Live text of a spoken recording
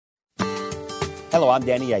Hello, I'm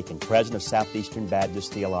Danny Aiken, president of Southeastern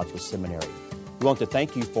Baptist Theological Seminary. We want to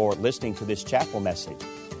thank you for listening to this chapel message.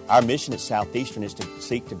 Our mission at Southeastern is to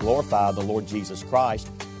seek to glorify the Lord Jesus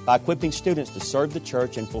Christ by equipping students to serve the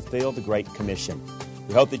church and fulfill the Great Commission.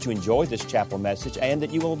 We hope that you enjoy this chapel message and that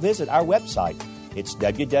you will visit our website. It's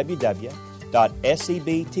www.sebts.edu.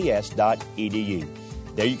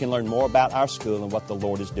 There you can learn more about our school and what the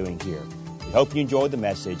Lord is doing here. We hope you enjoy the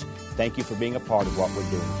message. Thank you for being a part of what we're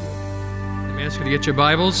doing here. Let me ask you to get your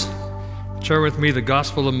Bibles. Turn with me the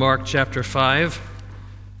Gospel of Mark, chapter 5.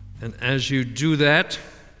 And as you do that,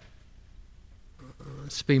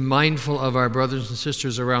 let's be mindful of our brothers and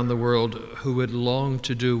sisters around the world who would long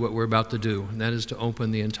to do what we're about to do, and that is to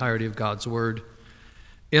open the entirety of God's Word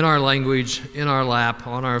in our language, in our lap,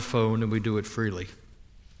 on our phone, and we do it freely.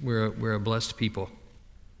 We're a blessed people.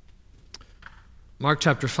 Mark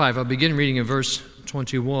chapter 5, I'll begin reading in verse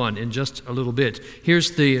 21 in just a little bit.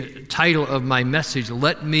 Here's the title of my message,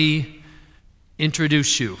 Let Me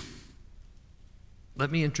Introduce You.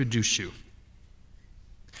 Let me introduce you.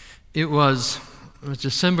 It was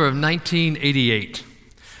December of 1988.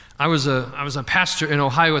 I was a pastor in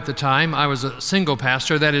Ohio at the time. I was a single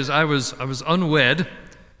pastor. That is, I was unwed.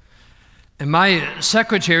 And my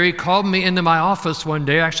secretary called me into my office one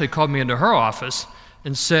day, actually called me into her office,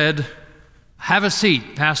 and said, "Have a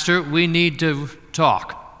seat, Pastor. We need to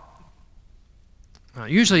talk."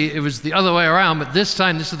 Usually it was the other way around, but this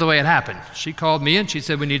time this is the way it happened. She called me in. She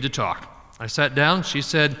said, "We need to talk." I sat down. She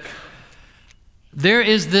said, "There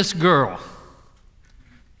is this girl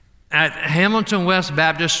at Hamilton West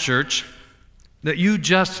Baptist Church that you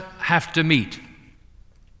just have to meet.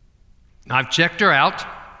 I've checked her out,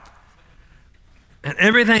 and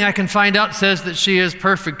everything I can find out says that she is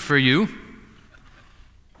perfect for you.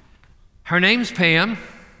 Her name's Pam.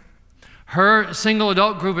 Her single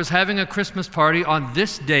adult group is having a Christmas party on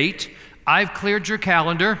this date. I've cleared your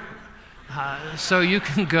calendar, so you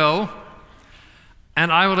can go, and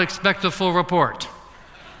I will expect a full report."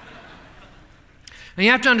 And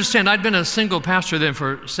you have to understand, I'd been a single pastor then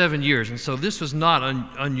for 7 years, and so this was not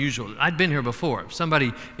unusual. I'd been here before.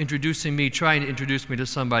 Somebody introducing me, trying to introduce me to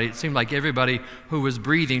somebody, it seemed like everybody who was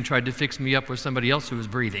breathing tried to fix me up with somebody else who was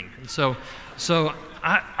breathing. And so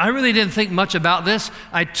I really didn't think much about this.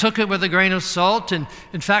 I took it with a grain of salt, and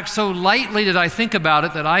in fact, so lightly did I think about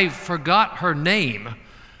it that I forgot her name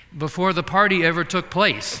before the party ever took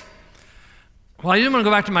place. Well, I didn't want to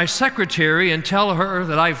go back to my secretary and tell her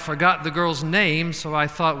that I forgot the girl's name, so I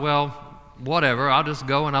thought, well, whatever, I'll just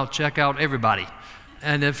go and I'll check out everybody.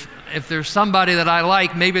 And if there's somebody that I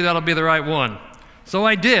like, maybe that'll be the right one. So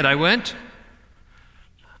I did. I went,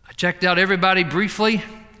 I checked out everybody briefly,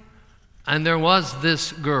 and there was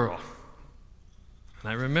this girl. And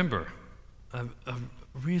I remember a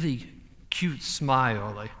really cute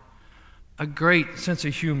smile, a great sense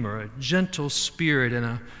of humor, a gentle spirit, and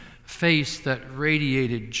a face that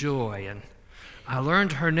radiated joy. And I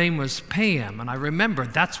learned her name was Pam, and I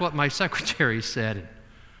remembered that's what my secretary said. And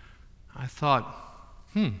I thought,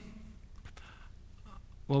 well,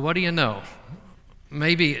 what do you know?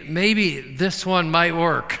 Maybe this one might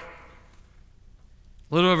work.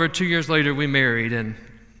 A little over 2 years later, we married, and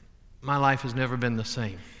my life has never been the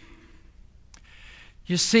same.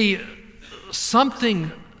 You see,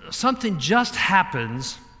 something just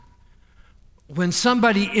happens when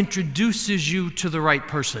somebody introduces you to the right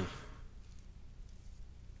person.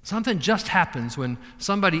 Something just happens when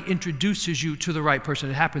somebody introduces you to the right person.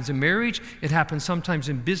 It happens in marriage, it happens sometimes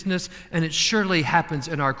in business, and it surely happens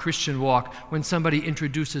in our Christian walk when somebody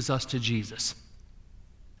introduces us to Jesus.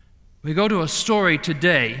 We go to a story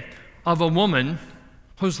today of a woman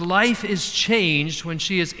whose life is changed when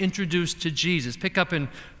she is introduced to Jesus. Pick up in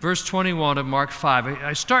verse 21 of Mark 5.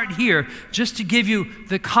 I start here just to give you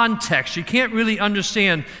the context. You can't really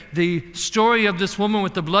understand the story of this woman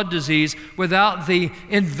with the blood disease without the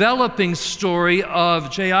enveloping story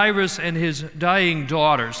of Jairus and his dying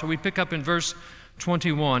daughter. So we pick up in verse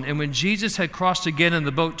 21. "And when Jesus had crossed again in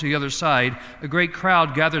the boat to the other side, a great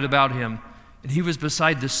crowd gathered about him, and he was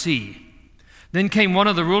beside the sea. Then came one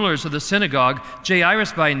of the rulers of the synagogue,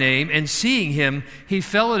 Jairus by name, and seeing him, he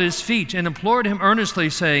fell at his feet and implored him earnestly,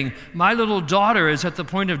 saying, 'My little daughter is at the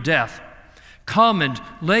point of death. Come and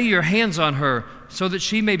lay your hands on her, so that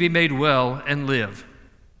she may be made well and live.'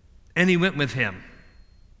 And he went with him."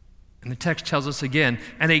 And the text tells us again,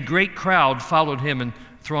 "And a great crowd followed him and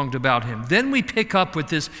thronged about him." Then we pick up with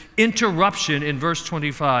this interruption in verse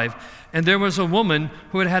 25. "And there was a woman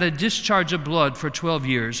who had had a discharge of blood for 12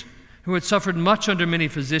 years, who had suffered much under many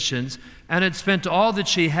physicians, and had spent all that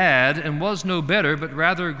she had, and was no better, but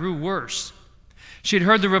rather grew worse. She had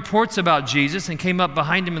heard the reports about Jesus and came up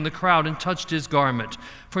behind him in the crowd and touched his garment.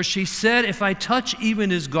 For she said, "If I touch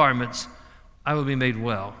even his garments, I will be made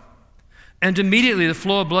well." And immediately the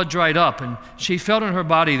flow of blood dried up, and she felt in her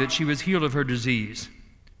body that she was healed of her disease.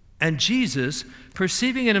 And Jesus,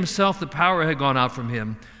 perceiving in himself the power had gone out from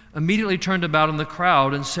him, immediately turned about in the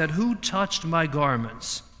crowd and said, "Who touched my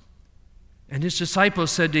garments?" And his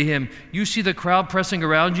disciples said to him, "You see the crowd pressing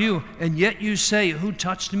around you, and yet you say, 'Who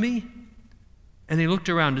touched me?'" And he looked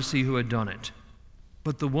around to see who had done it.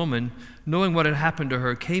 But the woman, knowing what had happened to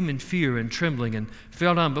her, came in fear and trembling and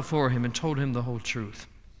fell down before him and told him the whole truth.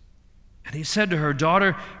 And he said to her,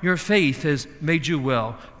 "Daughter, your faith has made you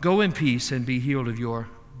well. Go in peace and be healed of your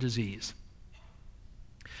disease."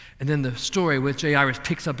 And then the story with Jairus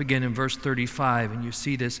picks up again in verse 35, and you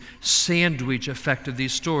see this sandwich effect of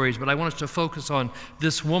these stories. But I want us to focus on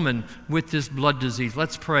this woman with this blood disease.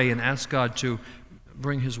 Let's pray and ask God to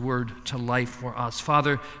bring his word to life for us.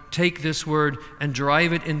 Father, take this word and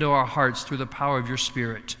drive it into our hearts through the power of your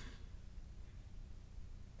Spirit.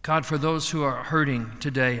 God, for those who are hurting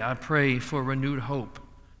today, I pray for renewed hope.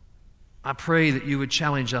 I pray that you would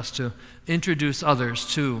challenge us to introduce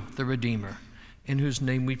others to the Redeemer, in whose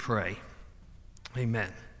name we pray.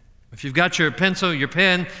 Amen. If you've got your pencil, your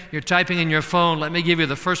pen, you're typing in your phone, let me give you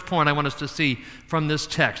the first point I want us to see from this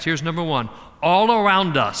text. Here's number one. All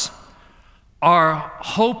around us are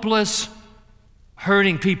hopeless,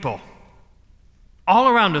 hurting people. All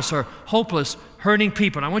around us are hopeless, hurting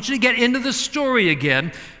people. And I want you to get into the story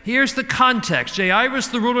again. Here's the context. Jairus,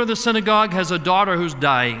 the ruler of the synagogue, has a daughter who's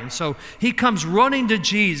dying. And so he comes running to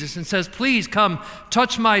Jesus and says, "Please come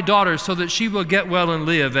touch my daughter so that she will get well and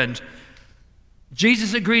live." And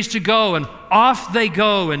Jesus agrees to go, and off they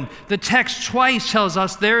go. And the text twice tells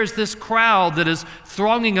us there is this crowd that is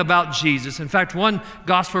thronging about Jesus. In fact, one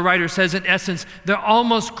gospel writer says, in essence, they're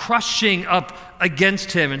almost crushing up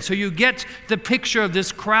against him. And so you get the picture of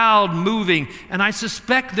this crowd moving, and I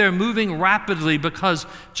suspect they're moving rapidly because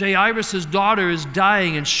Jairus' daughter is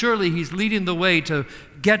dying, and surely he's leading the way to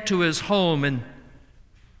get to his home. And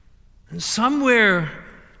somewhere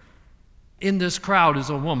in this crowd is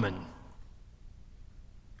a woman.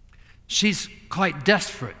 She's quite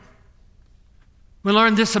desperate. We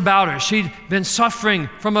learned this about her. She'd been suffering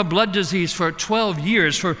from a blood disease for 12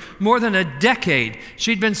 years, for more than a decade.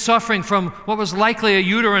 She'd been suffering from what was likely a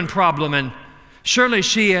uterine problem, and surely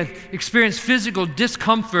she had experienced physical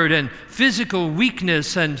discomfort and physical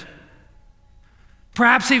weakness, and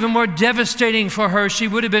perhaps even more devastating for her, she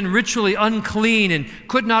would have been ritually unclean and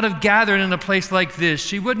could not have gathered in a place like this.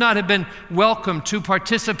 She would not have been welcome to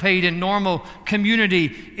participate in normal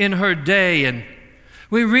community in her day. And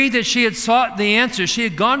we read that she had sought the answer. She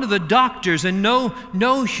had gone to the doctors, and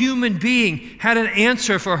no human being had an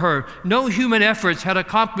answer for her. No human efforts had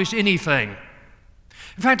accomplished anything.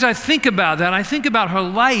 In fact, I think about that. I think about her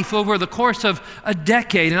life over the course of a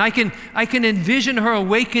decade, and I can envision her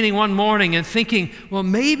awakening one morning and thinking, well,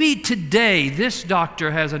 maybe today this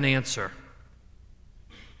doctor has an answer.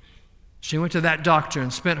 She went to that doctor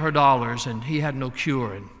and spent her dollars, and he had no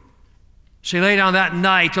cure. And she lay down that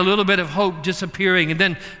night, a little bit of hope disappearing, and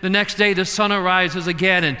then the next day the sun arises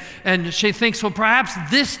again, and she thinks, well, perhaps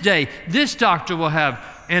this day this doctor will have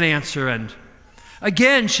an answer. And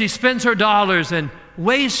again, she spends her dollars and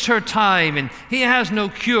wastes her time, and he has no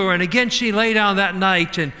cure. And again, she lay down that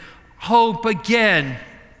night, and hope again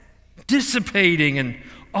dissipating, and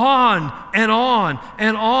on and on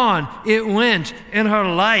and on it went in her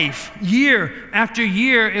life. Year after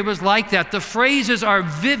year, it was like that. The phrases are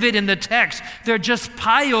vivid in the text. They're just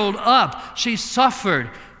piled up. She suffered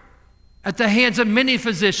at the hands of many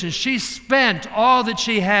physicians. She spent all that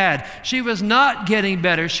she had. She was not getting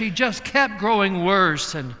better. She just kept growing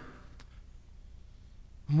worse. And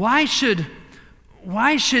why should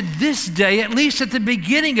this day, at least at the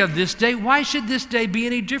beginning of this day, why should this day be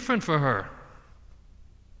any different for her?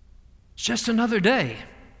 It's just another day,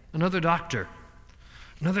 another doctor,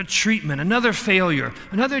 another treatment, another failure,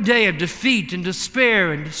 another day of defeat and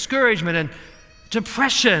despair and discouragement and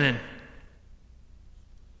depression. And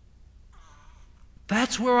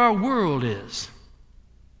that's where our world is.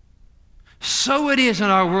 So it is in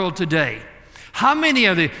our world today. How many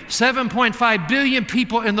of the 7.5 billion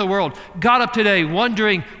people in the world got up today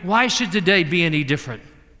wondering, why should today be any different?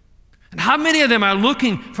 And how many of them are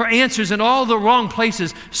looking for answers in all the wrong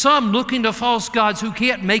places, some looking to false gods who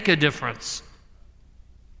can't make a difference?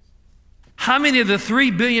 How many of the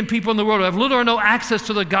 3 billion people in the world who have little or no access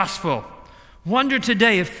to the gospel wonder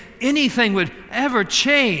today if anything would ever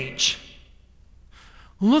change?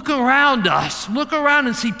 Look around us. Look around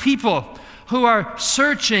and see people who are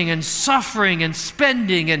searching and suffering and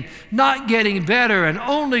spending and not getting better and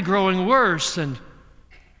only growing worse. And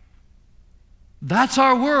that's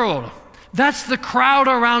our world. That's the crowd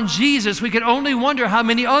around Jesus. We can only wonder how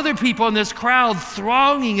many other people in this crowd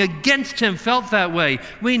thronging against him felt that way.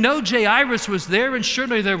 We know Jairus was there, and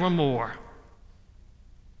surely there were more.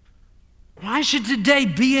 Why should today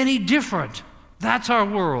be any different? That's our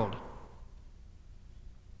world.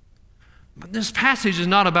 But this passage is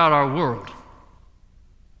not about our world.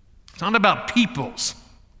 It's not about peoples.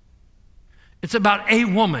 It's about a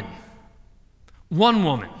woman, one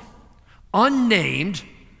woman, unnamed,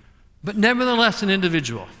 but nevertheless an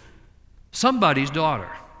individual, somebody's daughter,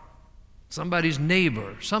 somebody's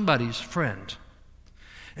neighbor, somebody's friend.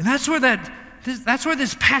 And that's where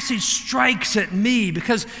this passage strikes at me,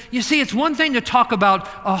 because you see, it's one thing to talk about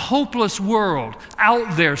a hopeless world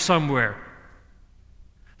out there somewhere.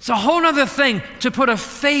 It's a whole other thing to put a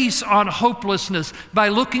face on hopelessness by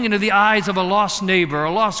looking into the eyes of a lost neighbor, a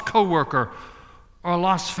lost coworker, or a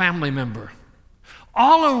lost family member.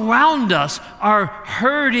 All around us are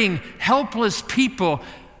hurting, helpless people,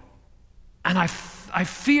 and I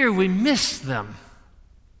fear we miss them.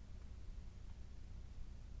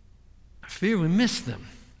 I fear we miss them.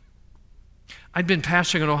 I'd been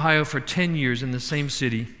pastoring in Ohio for 10 years in the same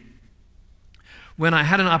city when I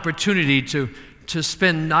had an opportunity to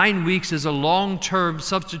spend 9 weeks as a long-term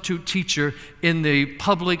substitute teacher in the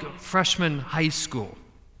public freshman high school.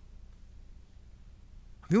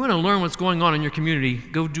 If you want to learn what's going on in your community,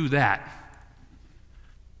 go do that.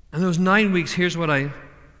 And those 9 weeks, here's what I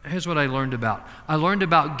learned about. I learned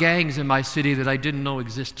about gangs in my city that I didn't know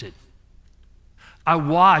existed. I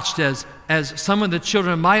watched as some of the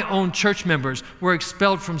children of my own church members were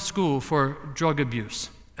expelled from school for drug abuse,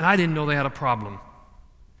 and I didn't know they had a problem.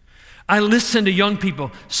 I listened to young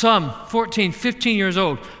people, some 14, 15 years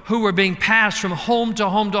old, who were being passed from home to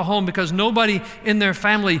home to home because nobody in their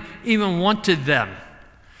family even wanted them.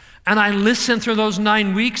 And I listened through those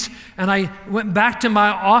 9 weeks, and I went back to my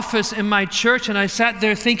office in my church, and I sat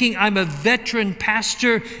there thinking, I'm a veteran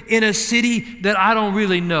pastor in a city that I don't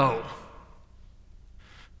really know.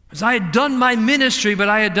 Because I had done my ministry, but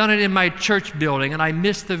I had done it in my church building, and I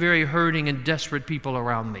missed the very hurting and desperate people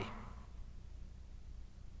around me.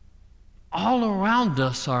 All around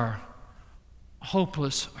us are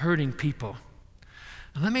hopeless, hurting people.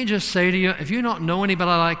 And let me just say to you, if you don't know anybody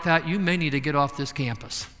like that, you may need to get off this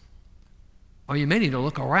campus. Or you may need to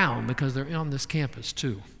look around, because they're on this campus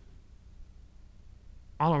too.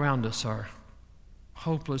 All around us are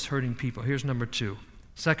hopeless, hurting people. Here's number 2.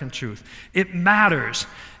 Second truth. It matters.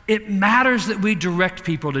 It matters that we direct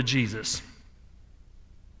people to Jesus.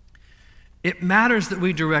 It matters that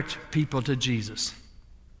we direct people to Jesus.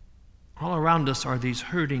 All around us are these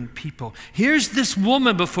hurting people. Here's this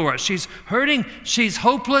woman before us. She's hurting. She's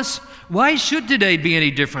hopeless. Why should today be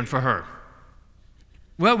any different for her?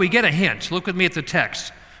 Well, we get a hint. Look with me at the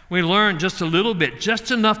text. We learn just a little bit,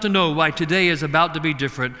 just enough to know why today is about to be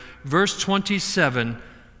different. Verse 27,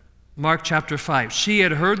 Mark chapter 5. She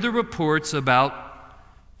had heard the reports about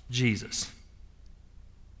Jesus.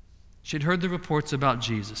 She'd heard the reports about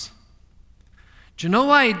Jesus. Do you know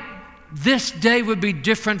why this day would be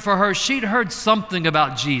different for her? She'd heard something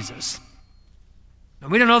about Jesus.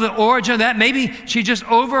 And we don't know the origin of that. Maybe she just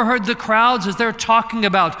overheard the crowds as they're talking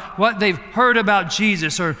about what they've heard about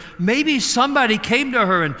Jesus. Or maybe somebody came to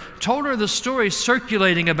her and told her the story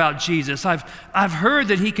circulating about Jesus. I've heard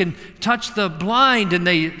that he can touch the blind and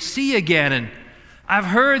they see again. And I've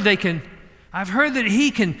heard that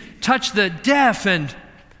he can touch the deaf and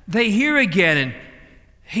they hear again. And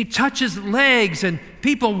he touches legs and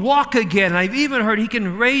people walk again. And I've even heard he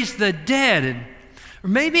can raise the dead. Or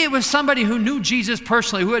maybe it was somebody who knew Jesus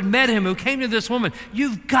personally, who had met him, who came to this woman.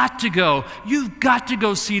 You've got to go. You've got to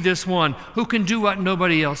go see this one who can do what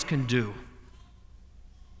nobody else can do.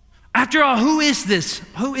 After all, who is this?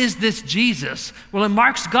 Who is this Jesus? Well, in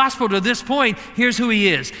Mark's gospel to this point, here's who he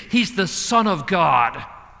is. He's the Son of God.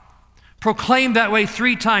 Proclaimed that way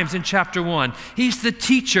 3 times in chapter 1. He's the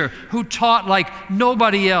teacher who taught like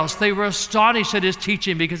nobody else. They were astonished at his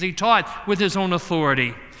teaching because he taught with his own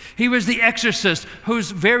authority. He was the exorcist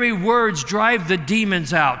whose very words drive the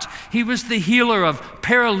demons out. He was the healer of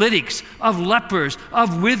paralytics, of lepers,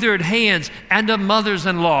 of withered hands, and of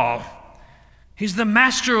mothers-in-law. He's the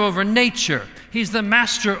master over nature. He's the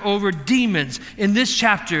master over demons. In this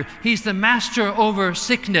chapter, he's the master over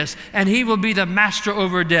sickness, and he will be the master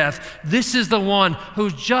over death. This is the one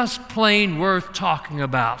who's just plain worth talking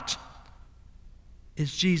about.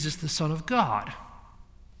 Is Jesus the Son of God?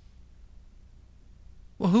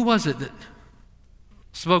 Well, who was it that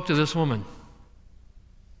spoke to this woman?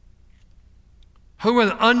 Who were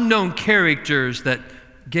the unknown characters that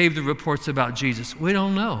gave the reports about Jesus? We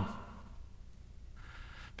don't know.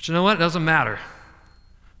 But you know what? It doesn't matter,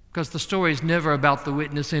 because the story is never about the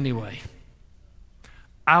witness anyway.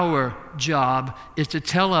 Our job is to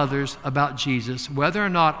tell others about Jesus, whether or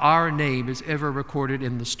not our name is ever recorded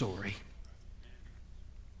in the story.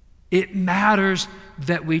 It matters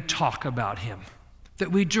that we talk about him,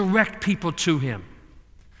 that we direct people to him.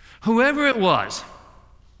 Whoever it was,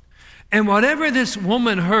 and whatever this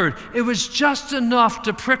woman heard, it was just enough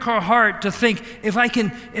to prick her heart to think, if I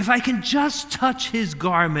can just touch his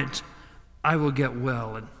garment, I will get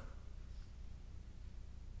well. And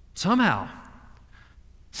somehow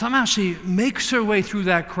she makes her way through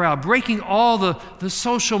that crowd, breaking all the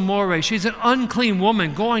social mores. She's an unclean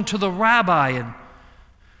woman going to the rabbi, and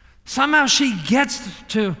somehow she gets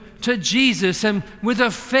to Jesus, and with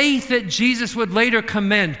a faith that Jesus would later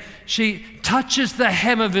commend, she touches the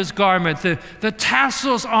hem of his garment, the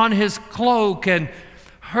tassels on his cloak, and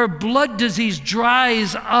her blood disease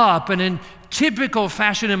dries up. And in typical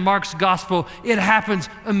fashion in Mark's gospel, it happens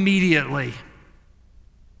immediately.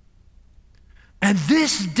 And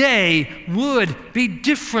this day would be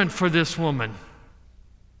different for this woman.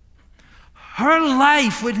 Her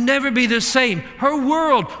life would never be the same. Her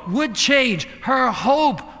world would change. Her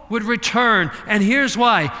hope would return. And here's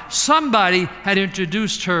why. Somebody had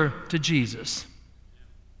introduced her to Jesus.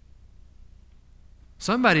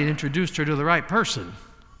 Somebody had introduced her to the right person.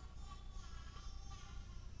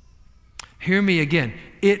 Hear me again.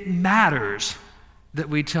 It matters that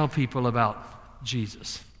we tell people about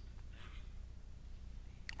Jesus.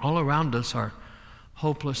 All around us are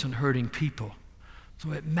hopeless and hurting people.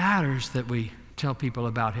 So it matters that we tell people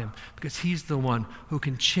about him, because he's the one who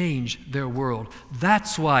can change their world.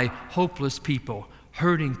 That's why hopeless people,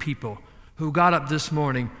 hurting people who got up this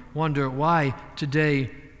morning wonder why today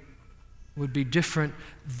would be different.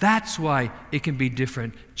 That's why it can be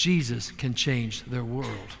different. Jesus can change their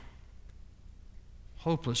world.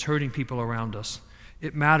 Hopeless, hurting people around us.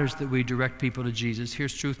 It matters that we direct people to Jesus.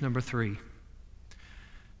 Here's truth number 3.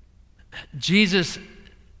 Jesus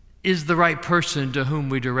is the right person to whom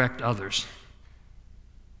we direct others.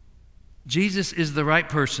 Jesus is the right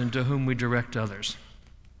person to whom we direct others.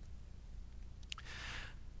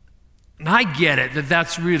 And I get it that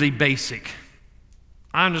that's really basic.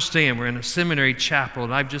 I understand we're in a seminary chapel,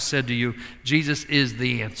 and I've just said to you, Jesus is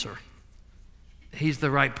the answer. He's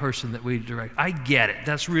the right person that we direct. I get it.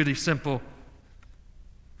 That's really simple.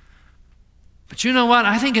 But you know what?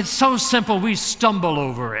 I think it's so simple we stumble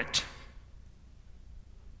over it.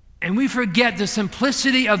 And we forget the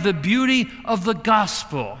simplicity of the beauty of the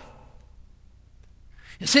gospel.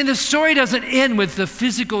 You see, the story doesn't end with the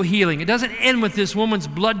physical healing. It doesn't end with this woman's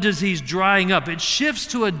blood disease drying up. It shifts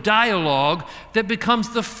to a dialogue that becomes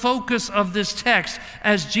the focus of this text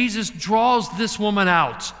as Jesus draws this woman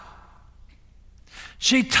out.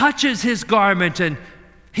 She touches his garment, and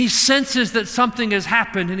he senses that something has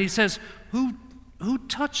happened, and he says, Who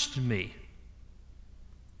touched me?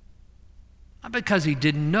 Not because he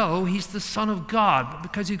didn't know, he's the Son of God, but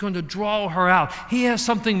because he's going to draw her out. He has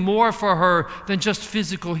something more for her than just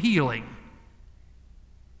physical healing.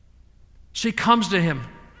 She comes to him,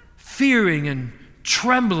 fearing and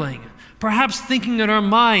trembling, perhaps thinking in her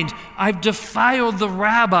mind, I've defiled the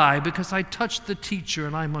rabbi because I touched the teacher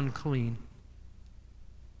and I'm unclean.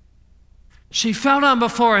 She fell down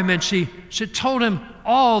before him and she told him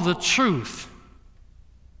all the truth.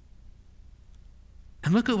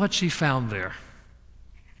 And look at what she found there.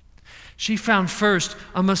 She found first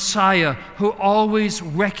a Messiah who always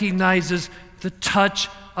recognizes the touch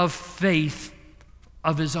of faith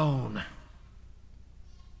of his own.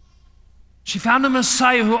 She found a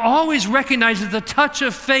Messiah who always recognizes the touch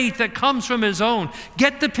of faith that comes from his own.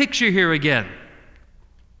 Get the picture here again.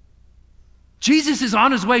 Jesus is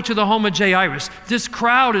on his way to the home of Jairus. This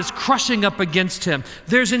crowd is crushing up against him.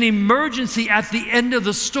 There's an emergency at the end of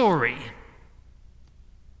the story.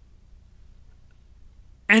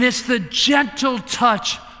 And it's the gentle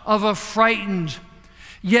touch of a frightened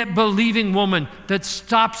yet believing woman that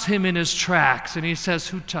stops him in his tracks. And he says,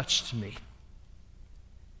 Who touched me?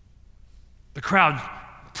 The crowd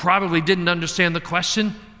probably didn't understand the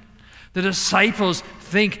question. The disciples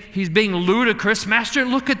think he's being ludicrous. Master,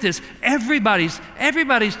 look at this. Everybody's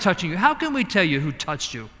touching you. How can we tell you who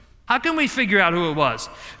touched you? How can we figure out who it was?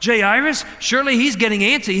 Jairus? Surely he's getting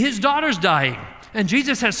antsy. His daughter's dying. And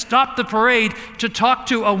Jesus has stopped the parade to talk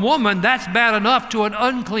to a woman. That's bad enough, to an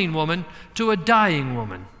unclean woman, to a dying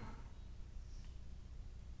woman.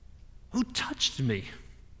 Who touched me?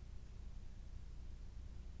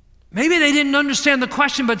 Maybe they didn't understand the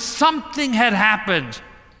question, but something had happened.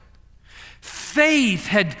 faith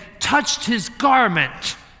had touched his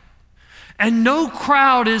garment. And no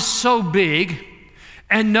crowd is so big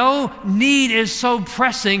and no need is so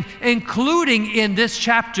pressing, including in this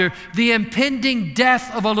chapter, the impending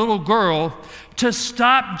death of a little girl, to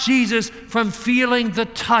stop Jesus from feeling the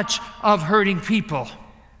touch of hurting people.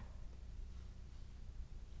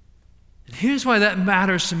 And here's why that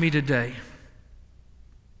matters to me today.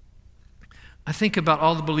 I think about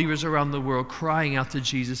all the believers around the world crying out to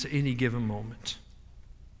Jesus at any given moment.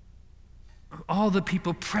 All the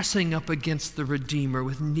people pressing up against the Redeemer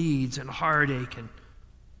with needs and heartache and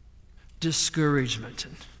discouragement.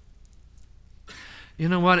 And you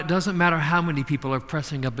know what? It doesn't matter how many people are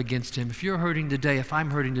pressing up against him. If you're hurting today, if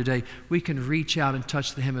I'm hurting today, we can reach out and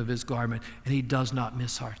touch the hem of his garment, and he does not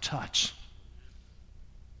miss our touch.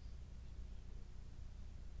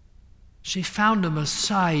 She found a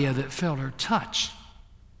Messiah that felt her touch.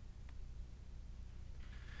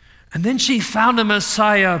 And then she found a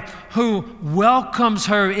Messiah who welcomes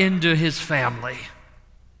her into his family.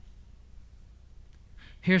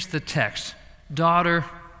 Here's the text. Daughter,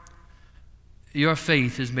 your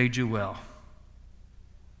faith has made you well.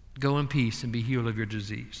 Go in peace and be healed of your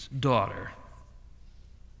disease. Daughter.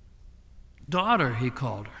 Daughter, he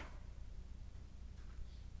called her.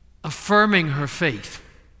 Affirming her faith.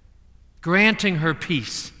 Granting her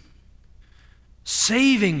peace.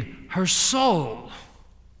 Saving her soul.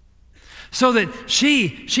 So that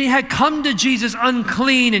she had come to Jesus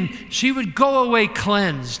unclean and she would go away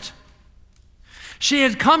cleansed. She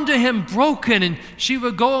had come to him broken and she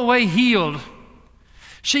would go away healed.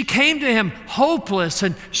 She came to him hopeless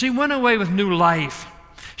and she went away with new life.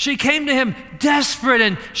 She came to him desperate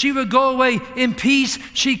and she would go away in peace.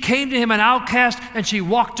 She came to him an outcast and she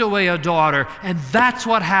walked away a daughter. And that's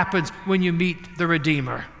what happens when you meet the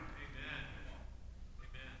Redeemer.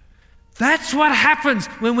 That's what happens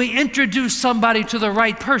when we introduce somebody to the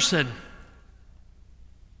right person.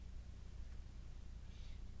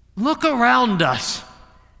 Look around us.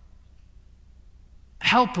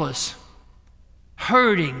 Helpless,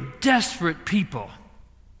 hurting, desperate people.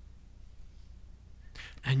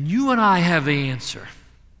 And you and I have the answer.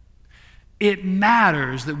 It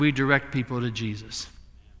matters that we direct people to Jesus.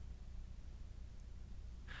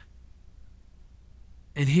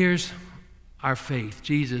 And here's our faith.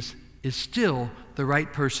 Jesus is still the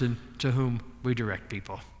right person to whom we direct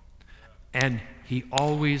people. And he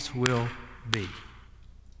always will be.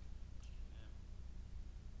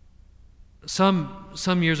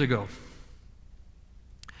 Some years ago,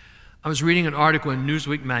 I was reading an article in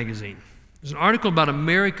Newsweek magazine. It was an article about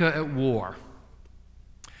America at war.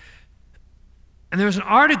 And there was an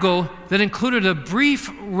article that included a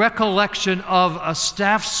brief recollection of a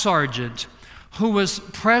staff sergeant who was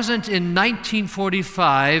present in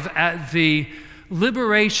 1945 at the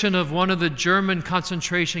liberation of one of the German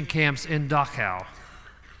concentration camps in Dachau.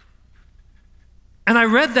 And I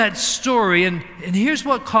read that story, and here's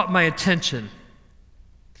what caught my attention.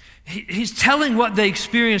 He's telling what they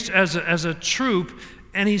experienced as a troop,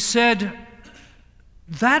 and he said,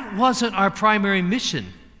 that wasn't our primary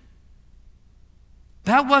mission.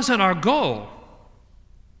 That wasn't our goal.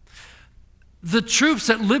 The troops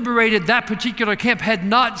that liberated that particular camp had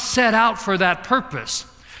not set out for that purpose.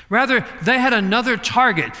 Rather, they had another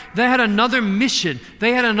target. They had another mission.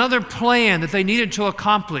 They had another plan that they needed to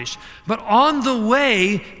accomplish. But on the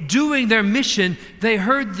way, doing their mission, they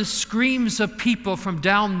heard the screams of people from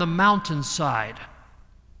down the mountainside.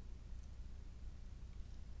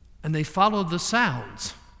 And they followed the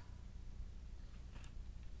sounds.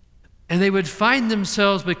 And they would find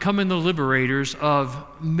themselves becoming the liberators of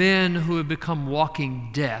men who had become walking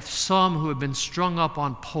death, some who had been strung up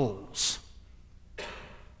on poles.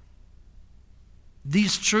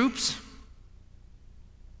 These troops,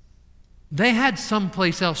 they had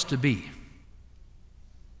someplace else to be.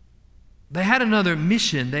 They had another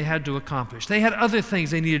mission they had to accomplish. They had other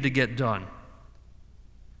things they needed to get done.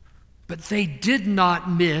 But they did not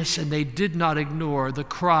miss and they did not ignore the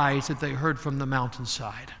cries that they heard from the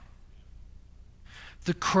mountainside.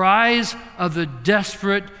 The cries of the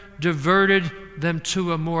desperate diverted them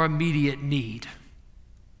to a more immediate need.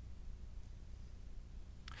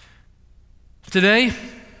 Today,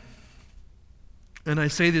 and I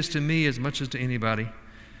say this to me as much as to anybody,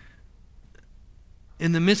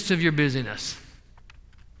 in the midst of your busyness,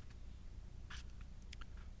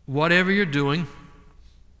 whatever you're doing,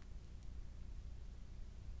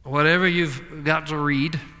 whatever you've got to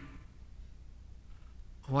read,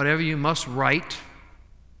 whatever you must write,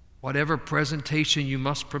 whatever presentation you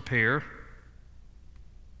must prepare,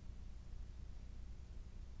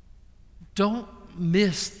 don't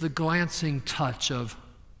miss the glancing touch of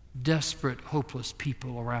desperate, hopeless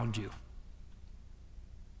people around you.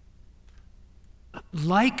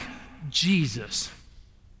 Like Jesus,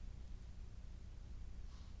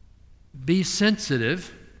 be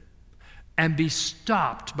sensitive and be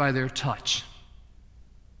stopped by their touch.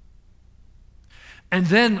 And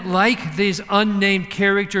then, like these unnamed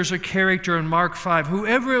characters or character in Mark 5,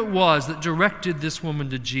 whoever it was that directed this woman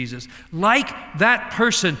to Jesus, like that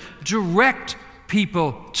person, direct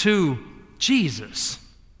people to Jesus.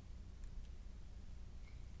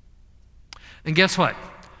 And guess what?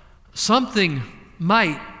 Something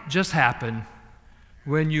might just happen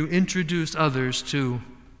when you introduce others to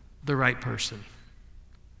the right person.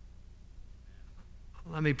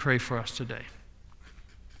 Let me pray for us today.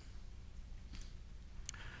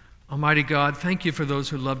 Almighty God, thank you for those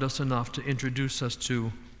who loved us enough to introduce us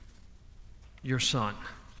to your Son.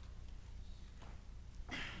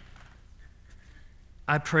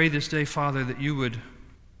 I pray this day, Father, that you would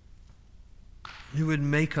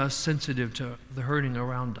make us sensitive to the hurting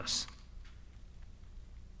around us.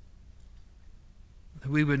 That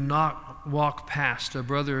we would not walk past a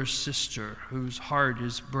brother or sister whose heart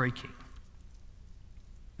is breaking.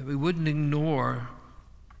 That we wouldn't ignore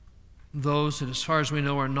those that, as far as we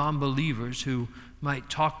know, are non-believers who might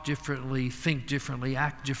talk differently, think differently,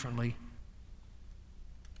 act differently,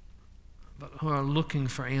 but who are looking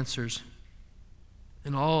for answers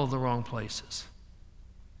in all the wrong places.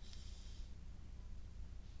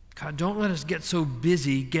 God, don't let us get so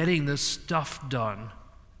busy getting this stuff done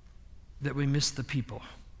that we miss the people.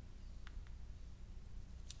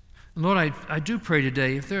 And Lord, I do pray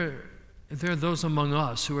today, if there are those among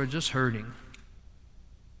us who are just hurting,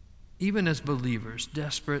 even as believers,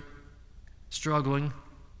 desperate, struggling,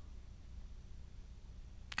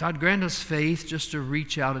 God, grant us faith just to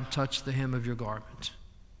reach out and touch the hem of your garment.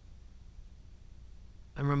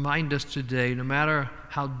 And remind us today, no matter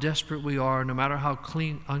how desperate we are, no matter how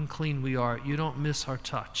unclean we are, you don't miss our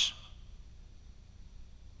touch.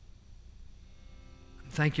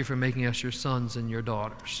 Thank you for making us your sons and your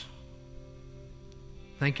daughters.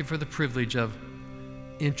 Thank you for the privilege of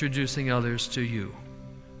introducing others to you,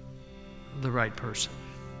 the right person.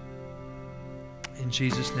 In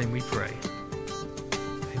Jesus' name we pray.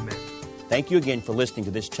 Amen. Thank you again for listening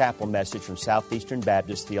to this chapel message from Southeastern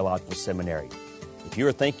Baptist Theological Seminary. If you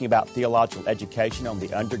are thinking about theological education on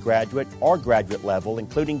the undergraduate or graduate level,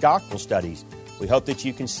 including doctoral studies, we hope that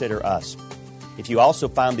you consider us. If you also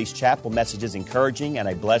find these chapel messages encouraging and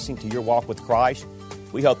a blessing to your walk with Christ,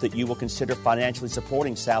 we hope that you will consider financially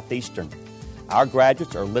supporting Southeastern. Our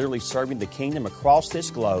graduates are literally serving the kingdom across this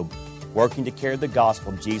globe, working to carry the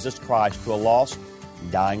gospel of Jesus Christ to a lost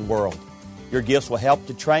and dying world. Your gifts will help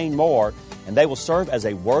to train more, and they will serve as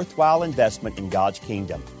a worthwhile investment in God's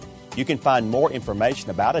kingdom. You can find more information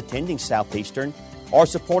about attending Southeastern or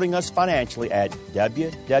supporting us financially at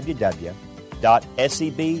www.sebts.edu.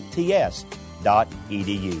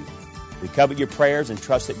 We covet your prayers and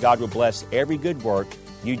trust that God will bless every good work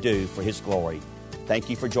you do for His glory. Thank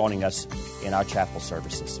you for joining us in our chapel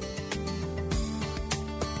services.